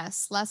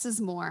 Yes, less is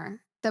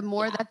more. The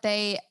more that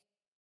they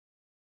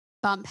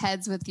bump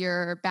heads with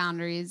your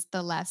boundaries,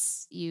 the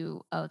less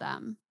you owe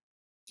them.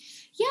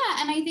 Yeah.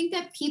 And I think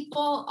that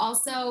people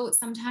also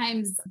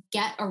sometimes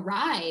get a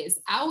rise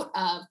out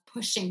of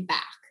pushing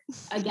back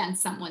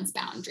against someone's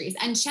boundaries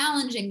and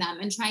challenging them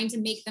and trying to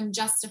make them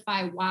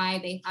justify why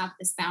they have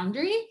this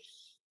boundary.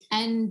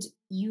 And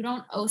you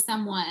don't owe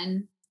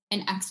someone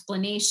an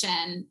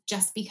explanation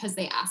just because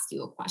they ask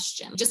you a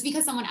question. Just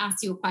because someone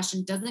asks you a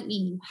question doesn't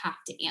mean you have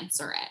to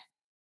answer it.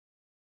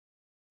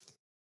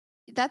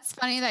 That's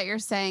funny that you're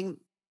saying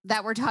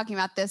that we're talking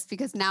about this,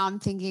 because now I'm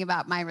thinking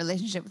about my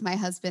relationship with my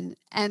husband,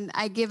 and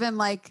I give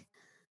him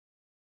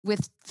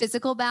with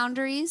physical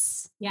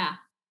boundaries. Yeah.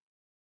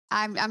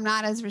 I'm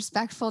not as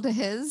respectful to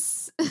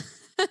his.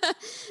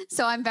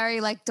 So I'm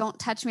very don't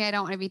touch me. I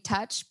don't want to be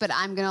touched, but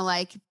I'm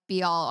going to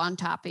be all on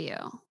top of you,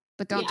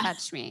 but don't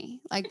touch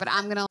me. But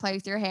I'm going to play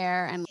with your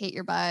hair and hit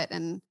your butt.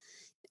 And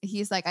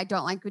he's like, I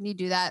don't like when you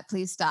do that.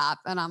 Please stop.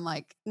 And I'm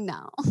like,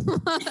 no.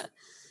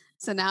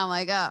 So now I'm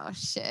like, oh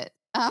shit.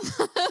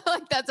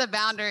 That's a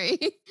boundary.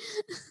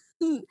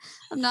 I'm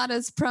not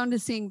as prone to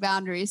seeing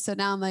boundaries. So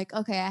now I'm like,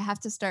 okay, I have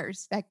to start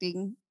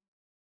respecting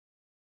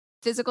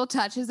physical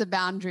touch as a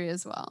boundary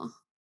as well.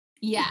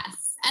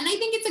 Yes. And I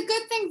think it's a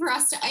good thing for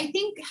us I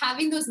think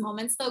having those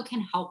moments though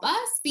can help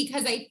us,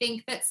 because I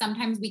think that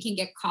sometimes we can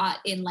get caught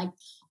in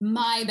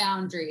my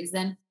boundaries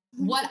and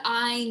what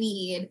I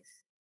need.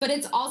 But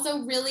it's also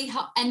really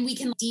and we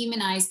can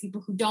demonize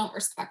people who don't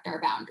respect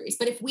our boundaries.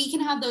 But if we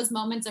can have those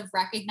moments of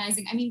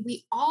recognizing,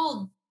 we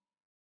all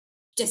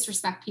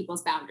disrespect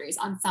people's boundaries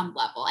on some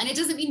level. And it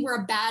doesn't mean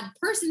we're a bad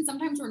person.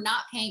 Sometimes we're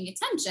not paying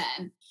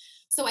attention.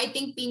 So I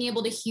think being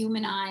able to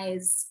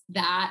humanize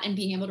that and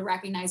being able to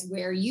recognize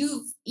where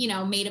you've,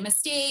 made a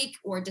mistake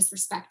or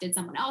disrespected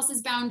someone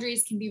else's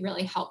boundaries can be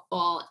really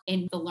helpful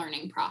in the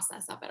learning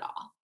process of it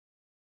all.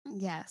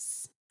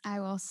 Yes. I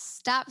will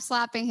stop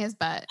slapping his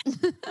butt.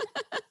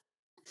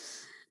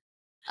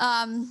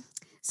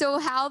 So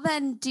how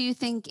then do you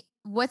think,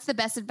 what's the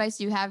best advice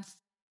you have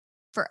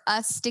for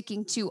us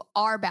sticking to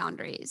our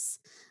boundaries?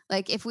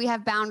 Like if we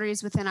have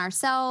boundaries within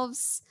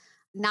ourselves,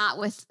 not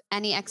with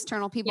any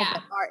external people, Yeah.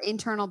 but our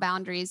internal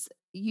boundaries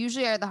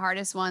usually are the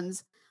hardest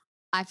ones,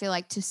 I feel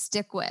like, to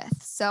stick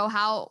with. So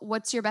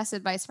what's your best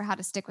advice for how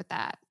to stick with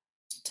that?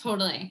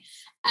 Totally.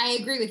 I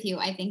agree with you.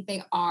 I think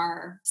they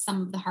are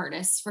some of the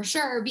hardest for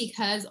sure,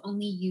 because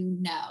only you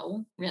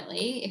know,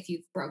 really, if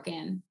you've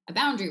broken a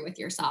boundary with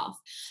yourself.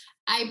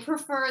 I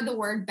prefer the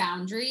word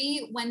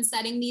boundary when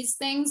setting these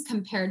things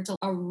compared to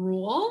a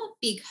rule,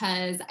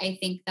 because I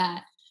think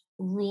that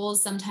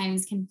rules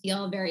sometimes can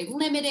feel very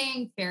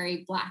limiting,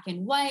 very black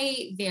and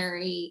white,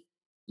 very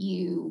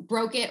you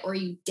broke it or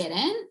you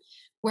didn't.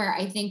 Where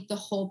I think the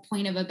whole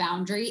point of a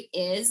boundary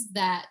is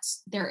that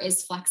there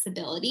is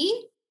flexibility,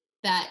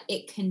 that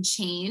it can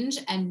change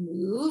and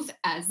move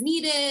as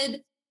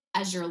needed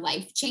as your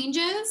life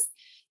changes.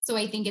 So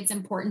I think it's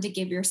important to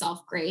give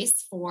yourself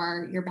grace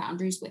for your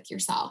boundaries with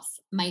yourself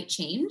might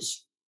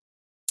change.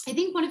 I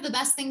think one of the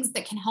best things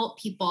that can help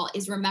people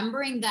is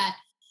remembering that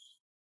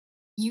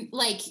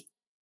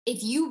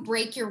if you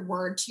break your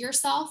word to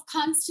yourself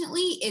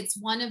constantly, it's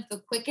one of the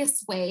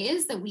quickest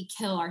ways that we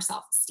kill our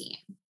self-esteem,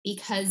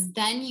 because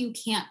then you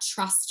can't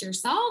trust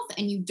yourself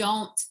and you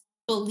don't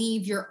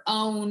believe your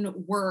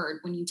own word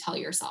when you tell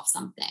yourself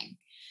something.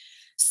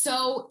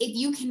 So if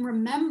you can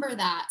remember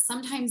that,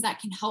 sometimes that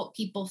can help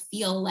people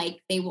feel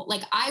like they will,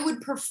 like I would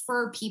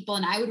prefer people,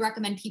 and I would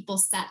recommend people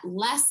set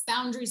less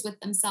boundaries with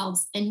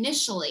themselves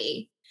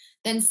initially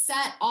than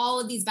set all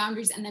of these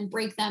boundaries and then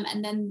break them.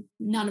 And then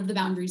none of the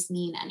boundaries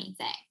mean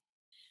anything.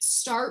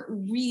 Start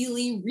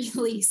really,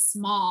 really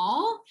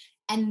small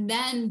and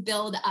then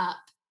build up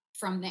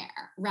from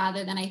there,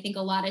 rather than I think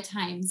a lot of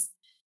times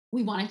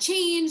we want to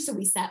change. So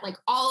we set like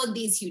all of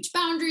these huge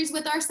boundaries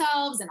with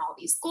ourselves and all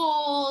these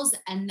goals,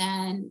 and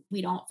then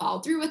we don't follow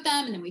through with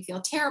them. And then we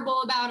feel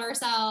terrible about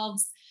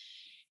ourselves.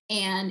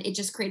 And it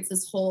just creates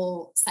this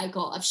whole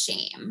cycle of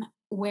shame,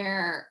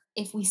 where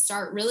if we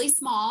start really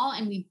small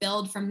and we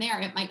build from there,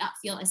 it might not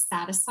feel as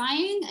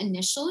satisfying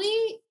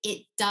initially.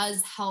 It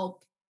does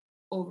help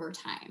over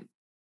time.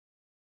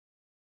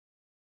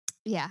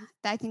 Yeah,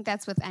 I think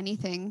that's with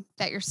anything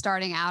that you're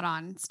starting out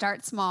on.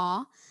 Start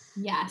small.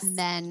 Yes. And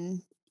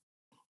then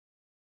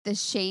the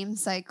shame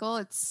cycle,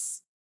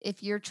 it's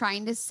if you're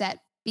trying to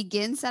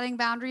begin setting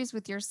boundaries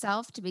with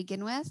yourself to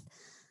begin with,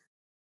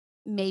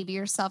 maybe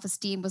your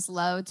self-esteem was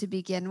low to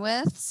begin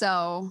with.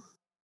 So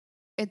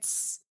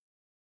it's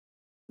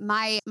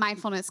my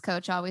mindfulness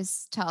coach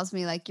always tells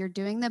me, like, you're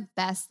doing the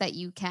best that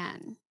you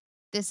can.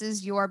 This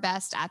is your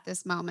best at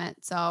this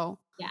moment. So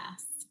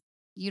yes,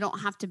 you don't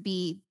have to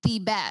be the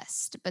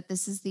best, but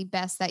this is the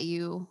best that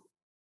you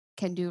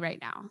can do right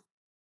now.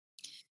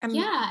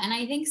 Yeah. And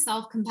I think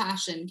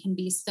self-compassion can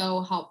be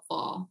so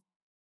helpful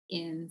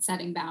in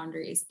setting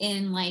boundaries,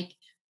 in like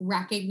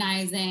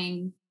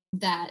recognizing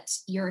that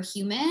you're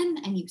human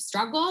and you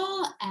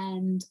struggle,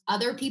 and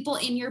other people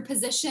in your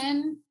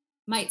position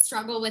might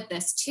struggle with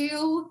this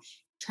too.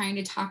 Trying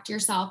to talk to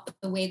yourself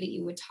the way that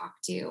you would talk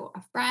to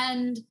a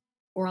friend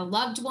or a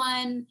loved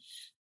one.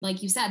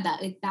 Like you said,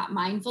 that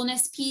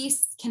mindfulness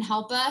piece can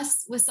help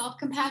us with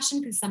self-compassion,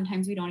 because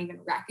sometimes we don't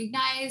even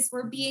recognize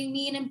we're being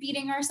mean and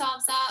beating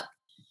ourselves up.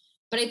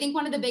 But I think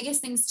one of the biggest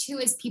things too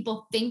is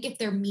people think if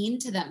they're mean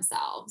to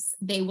themselves,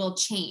 they will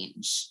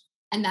change.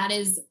 And that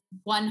is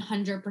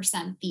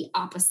 100% the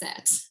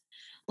opposite.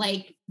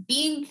 Like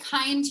being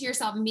kind to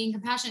yourself and being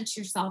compassionate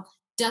to yourself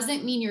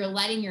doesn't mean you're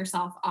letting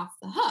yourself off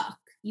the hook.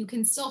 You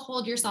can still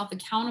hold yourself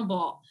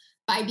accountable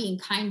by being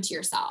kind to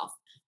yourself.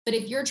 But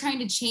if you're trying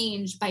to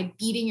change by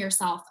beating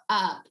yourself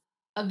up,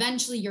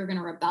 eventually you're going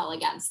to rebel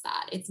against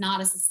that. It's not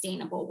a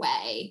sustainable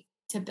way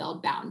to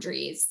build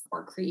boundaries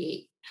or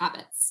create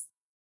habits.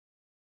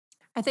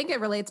 I think it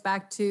relates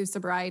back to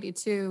sobriety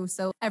too.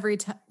 So every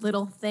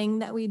little thing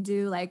that we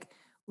do, like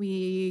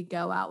we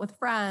go out with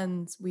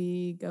friends,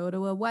 we go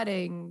to a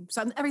wedding,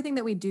 so everything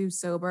that we do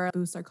sober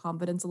boosts our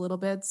confidence a little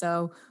bit.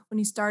 So when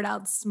you start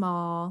out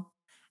small,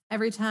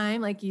 every time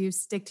like you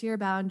stick to your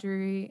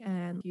boundary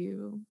and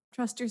you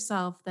trust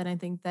yourself, then I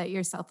think that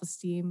your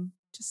self-esteem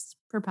just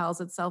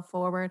propels itself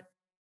forward.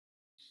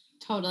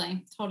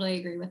 Totally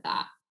agree with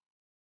that.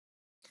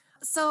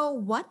 So,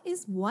 what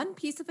is one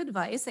piece of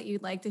advice that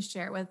you'd like to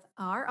share with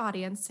our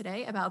audience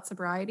today about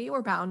sobriety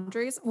or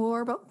boundaries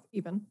or both,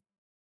 even?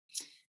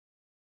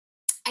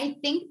 I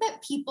think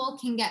that people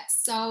can get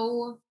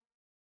so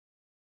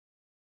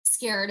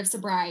scared of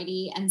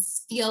sobriety and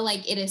feel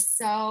like it is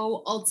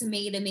so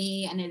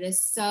ultimatumy, and it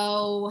is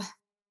so,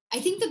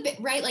 I think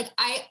right, like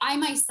I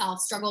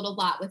myself struggled a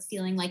lot with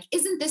feeling like,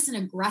 isn't this an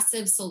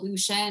aggressive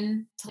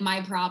solution to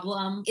my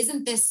problem?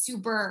 Isn't this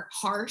super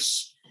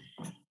harsh?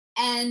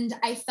 And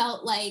I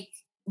felt like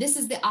this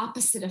is the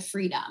opposite of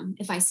freedom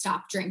if I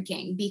stop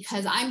drinking,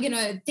 because I'm going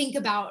to think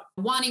about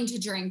wanting to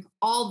drink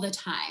all the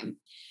time.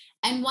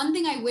 And one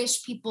thing I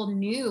wish people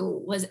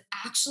knew was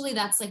actually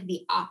that's like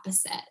the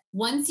opposite.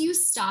 Once you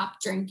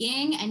stop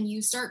drinking and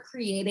you start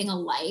creating a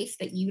life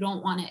that you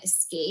don't want to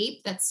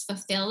escape, that's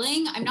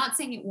fulfilling, I'm not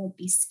saying it won't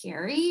be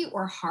scary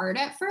or hard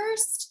at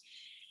first.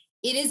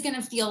 It is going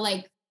to feel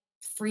like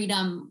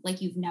freedom like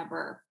you've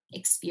never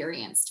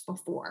experienced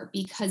before,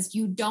 because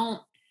you don't,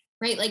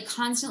 right? Like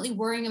constantly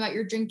worrying about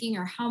your drinking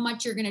or how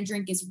much you're going to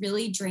drink is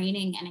really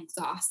draining and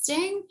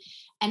exhausting.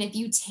 And if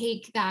you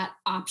take that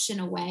option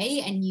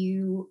away and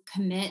you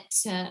commit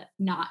to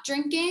not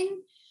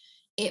drinking,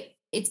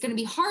 it's going to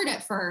be hard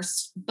at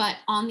first, but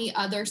on the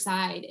other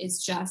side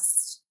is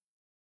just,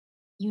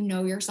 you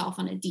know yourself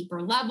on a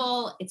deeper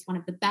level. It's one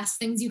of the best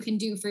things you can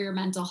do for your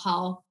mental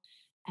health.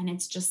 And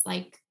it's just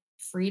like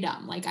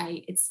freedom. Like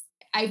I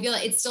feel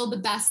like it's still the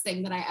best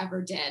thing that I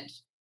ever did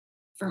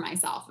for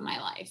myself in my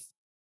life.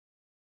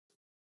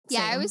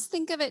 Yeah, I always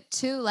think of it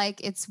too,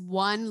 like it's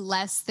one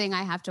less thing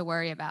I have to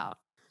worry about.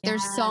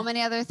 There's so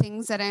many other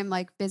things that I'm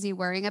like busy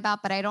worrying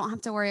about, but I don't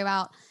have to worry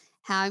about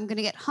how I'm going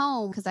to get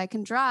home because I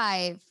can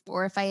drive,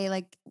 or if I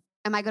like,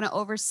 am I going to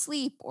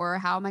oversleep, or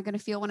how am I going to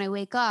feel when I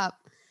wake up?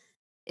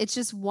 It's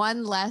just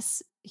one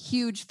less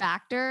huge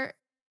factor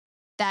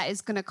that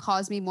is going to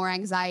cause me more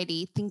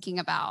anxiety thinking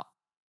about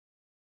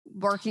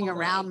working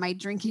around my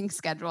drinking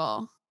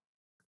schedule.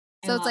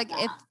 So it's like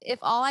if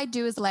all I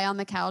do is lay on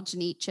the couch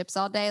and eat chips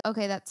all day,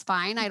 okay, that's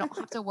fine. I don't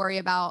have to worry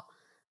about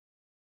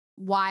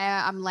why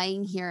I'm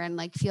laying here and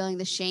like feeling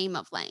the shame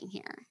of laying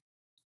here.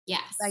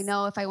 Yes. I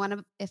know if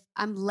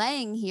I'm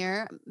laying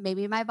here,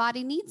 maybe my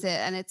body needs it,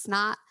 and it's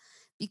not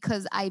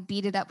because I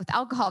beat it up with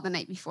alcohol the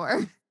night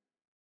before.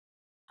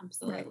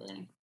 Absolutely.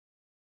 Right.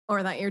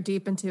 Or that you're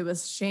deep into a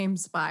shame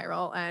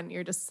spiral and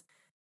you're just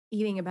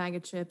eating a bag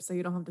of chips so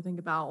you don't have to think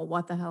about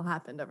what the hell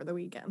happened over the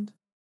weekend.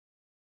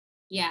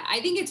 Yeah,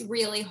 I think it's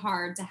really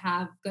hard to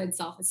have good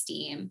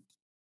self-esteem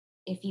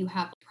if you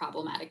have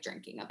problematic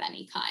drinking of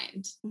any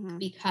kind,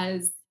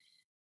 because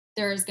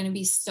there's going to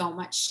be so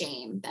much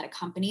shame that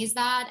accompanies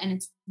that. And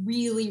it's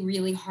really,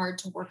 really hard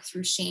to work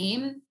through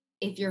shame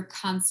if you're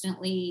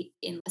constantly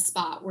in a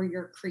spot where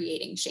you're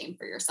creating shame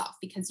for yourself,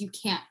 because you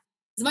can't,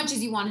 as much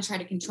as you want to try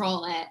to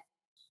control it.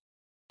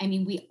 I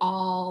mean, we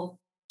all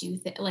do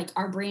like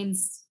our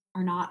brains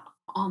are not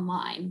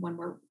online when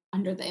we're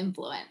under the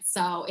influence.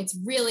 So it's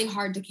really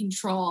hard to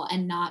control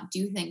and not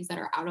do things that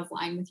are out of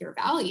line with your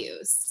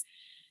values.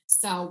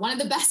 So one of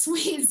the best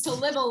ways to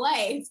live a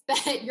life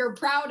that you're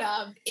proud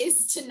of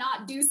is to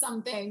not do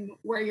something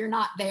where you're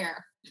not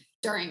there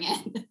during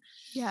it.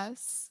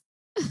 Yes.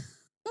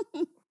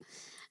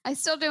 I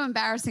still do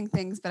embarrassing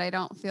things, but I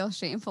don't feel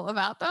shameful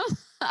about them.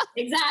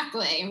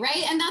 Exactly.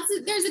 Right. And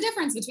there's a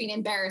difference between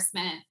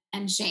embarrassment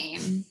and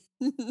shame.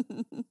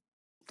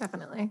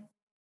 Definitely.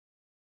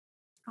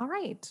 All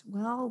right.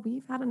 Well,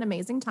 we've had an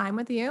amazing time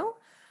with you.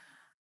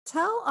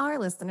 Tell our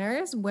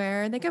listeners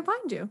where they can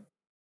find you.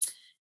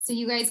 So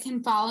you guys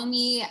can follow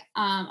me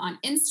on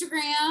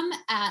Instagram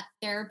at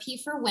Therapy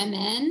for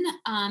Women.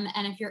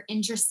 And if you're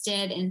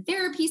interested in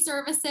therapy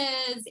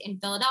services in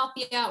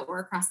Philadelphia or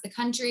across the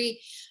country,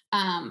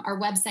 our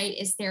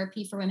website is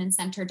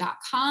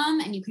therapyforwomencenter.com.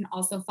 And you can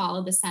also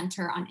follow the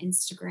center on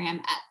Instagram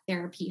at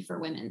Therapy for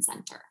Women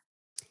Center.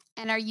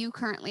 And are you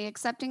currently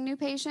accepting new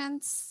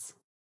patients?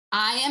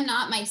 I am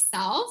not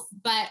myself,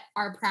 but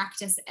our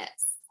practice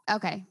is.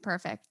 Okay,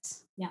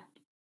 perfect. Yeah.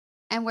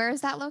 And where is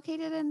that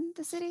located in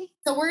the city?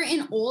 So we're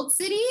in Old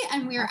City,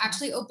 and we are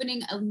actually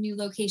opening a new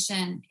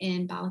location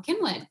in Bala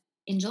Cynwyd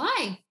in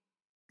July.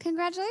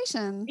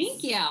 Congratulations.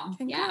 Thank you.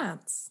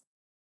 Congrats.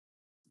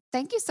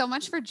 Thank you so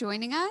much for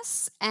joining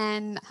us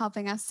and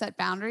helping us set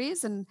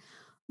boundaries, and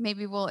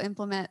maybe we'll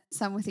implement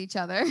some with each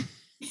other.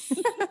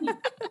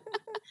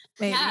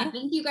 Yeah,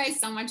 thank you guys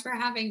so much for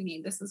having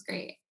me. This was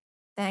great.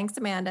 Thanks,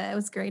 Amanda. It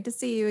was great to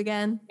see you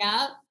again.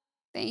 Yep.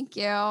 Thank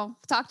you.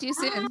 Talk to you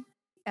soon.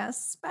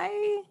 Yes.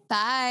 Bye.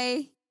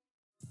 Bye.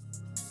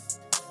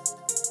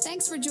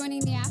 Thanks for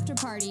joining the After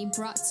Party,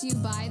 brought to you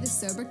by The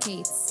Sober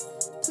Kates.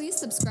 Please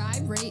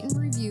subscribe, rate, and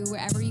review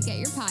wherever you get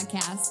your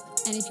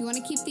podcasts. And if you want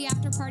to keep the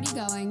After Party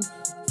going,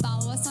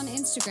 follow us on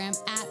Instagram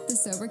at The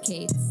Sober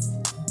Kates.